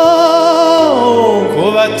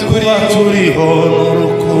 kuba turiho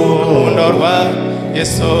n'urukundo rwa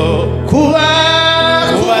Yesu, kuba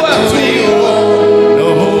turiho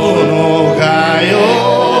n'ubuntu bwayo,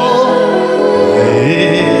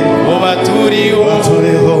 kuba turiho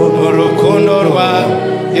n'urukundo rwa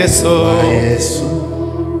Yesu.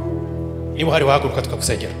 If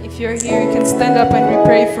you're here, you can stand up and we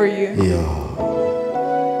pray for you.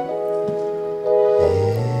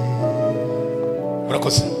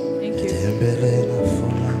 Murakoze. Thank you.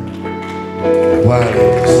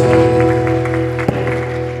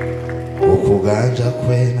 Ukuganja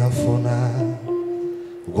kwe nafuna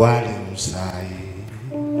gwali musayi,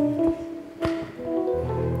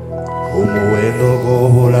 umuwendo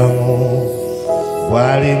gobulamu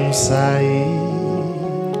gwali musayi,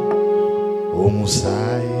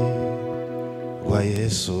 umusayi gwa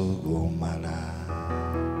Yesu gumala.